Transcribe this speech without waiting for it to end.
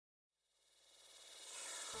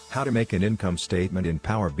How to make an income statement in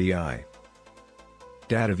Power BI.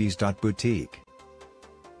 Dataviz.boutique.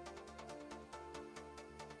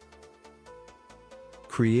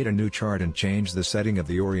 Create a new chart and change the setting of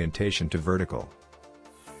the orientation to vertical.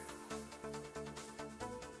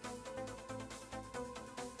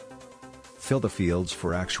 Fill the fields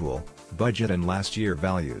for actual, budget and last year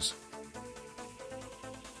values.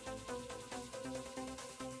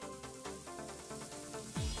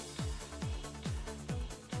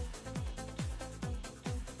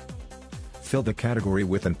 Fill the category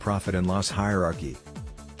within profit and loss hierarchy.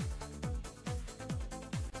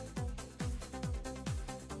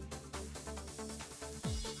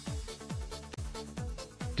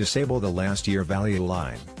 Disable the last year value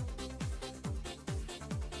line.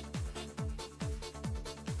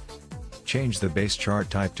 Change the base chart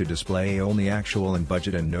type to display only actual and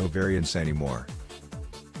budget and no variance anymore.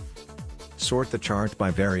 Sort the chart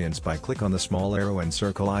by variance by click on the small arrow and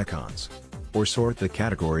circle icons. Or sort the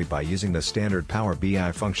category by using the standard Power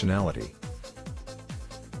BI functionality.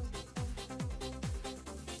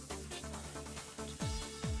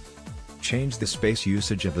 Change the space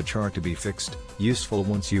usage of the chart to be fixed, useful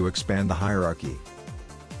once you expand the hierarchy.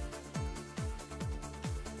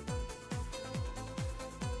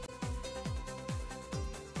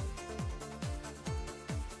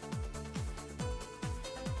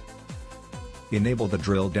 Enable the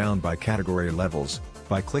drill down by category levels,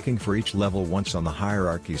 by clicking for each level once on the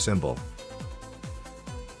hierarchy symbol.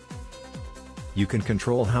 You can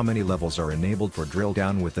control how many levels are enabled for drill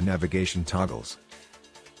down with the navigation toggles.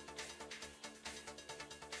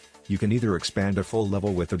 You can either expand a full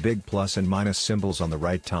level with the big plus and minus symbols on the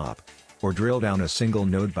right top, or drill down a single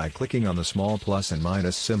node by clicking on the small plus and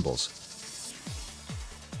minus symbols.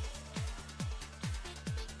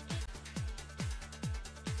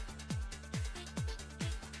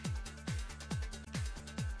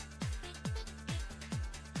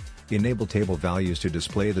 Enable table values to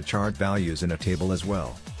display the chart values in a table as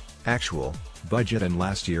well. Actual, budget and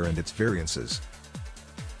last year and its variances.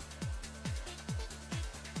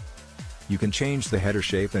 You can change the header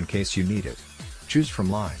shape in case you need it. Choose from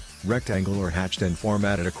line, rectangle or hatched and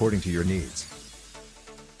format it according to your needs.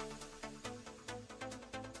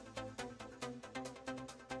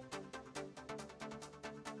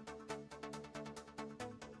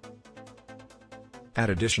 Add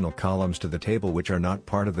additional columns to the table which are not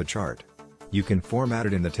part of the chart. You can format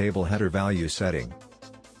it in the table header value setting.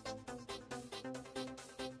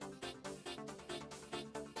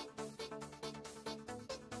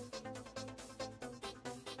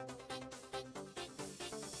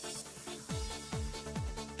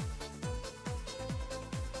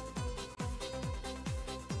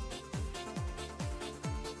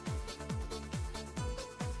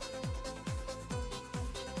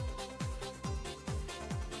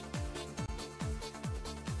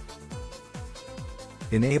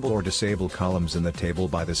 Enable or disable columns in the table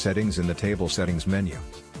by the settings in the Table Settings menu.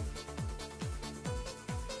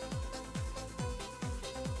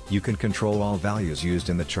 You can control all values used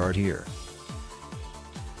in the chart here.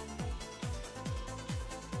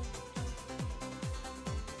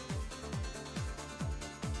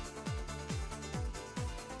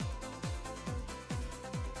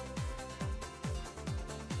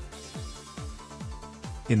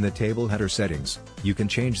 In the table header settings, you can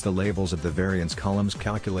change the labels of the variance columns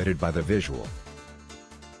calculated by the visual.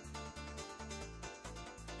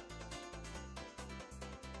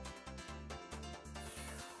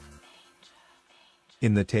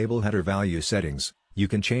 In the table header value settings, you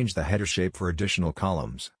can change the header shape for additional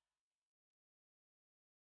columns.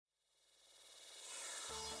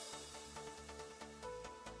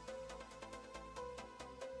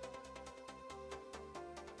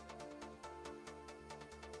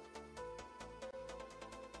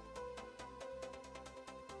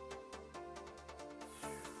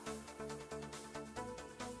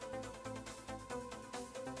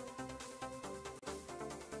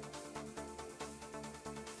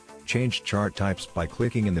 Change chart types by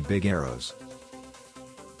clicking in the big arrows.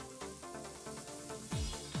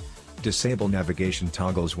 Disable navigation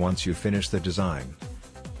toggles once you finish the design.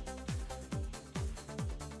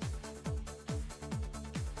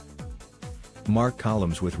 Mark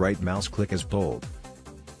columns with right mouse click as bold.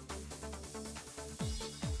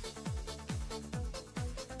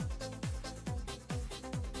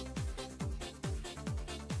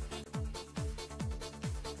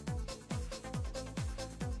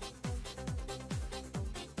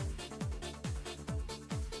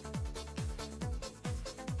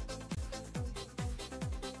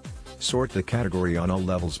 Sort the category on all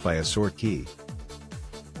levels by a sort key.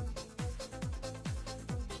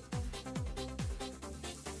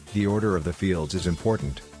 The order of the fields is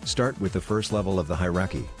important. Start with the first level of the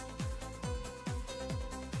hierarchy.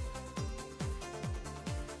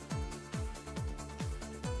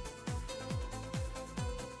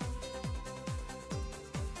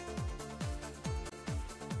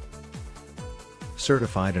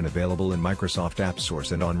 Certified and available in Microsoft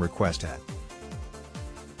AppSource and on request at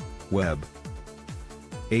web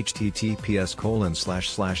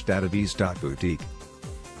https://dataviz.boutique.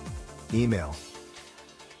 Email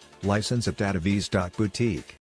license@dataviz.boutique.